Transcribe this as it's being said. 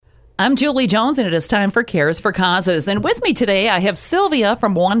I'm Julie Jones, and it is time for Cares for Causes. And with me today, I have Sylvia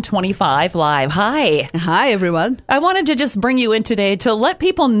from 125 Live. Hi. Hi, everyone. I wanted to just bring you in today to let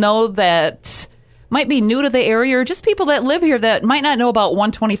people know that might be new to the area, or just people that live here that might not know about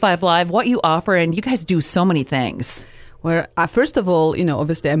 125 Live, what you offer, and you guys do so many things. Well, first of all,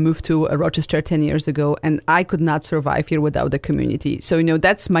 obviously I moved to Rochester 10 years ago, and I could not survive here without the community. So,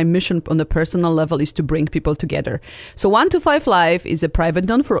 that's my mission on the personal level, is to bring people together. So 125 Live is a private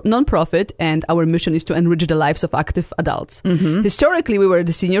non-profit, and our mission is to enrich the lives of active adults. Mm-hmm. Historically, we were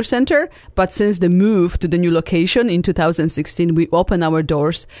the senior center, but since the move to the new location in 2016, we open our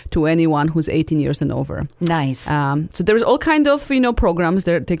doors to anyone who's 18 years and over. Nice. So there's all kind of, programs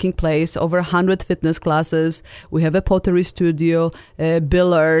that are taking place, over 100 fitness classes. We have a pottery studio,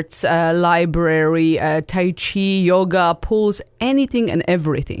 billiards, library, tai chi, yoga, pools, anything and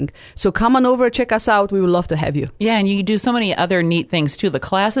everything. So come on over, check us out. We would love to have you. Yeah, and you do so many other neat things too. The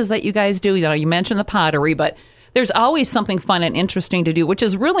classes that you guys do, you mentioned the pottery, but there's always something fun and interesting to do, which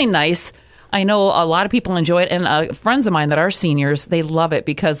is really nice. I know a lot of people enjoy it, and friends of mine that are seniors, they love it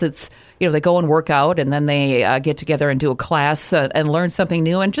because it's, they go and work out, and then they get together and do a class and learn something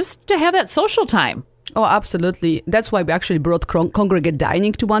new, and just to have that social time. Oh, absolutely. That's why we actually brought congregate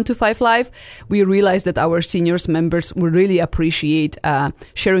dining to 125 Live. We realized that our seniors members would really appreciate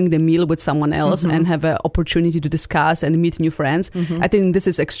sharing the meal with someone else, mm-hmm. and have an opportunity to discuss and meet new friends. Mm-hmm. I think this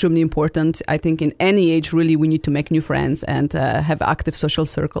is extremely important. I think in any age, really, we need to make new friends and have an active social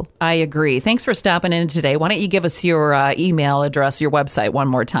circle. I agree. Thanks for stopping in today. Why don't you give us your email address, your website one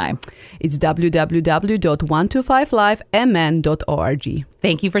more time? It's www.125livemn.org.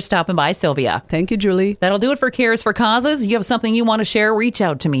 Thank you for stopping by, Sylvia. Thank you, Julie. That'll do it for Cares for Causes. You have something you want to share, reach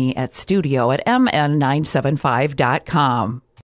out to me at studio@mn975.com.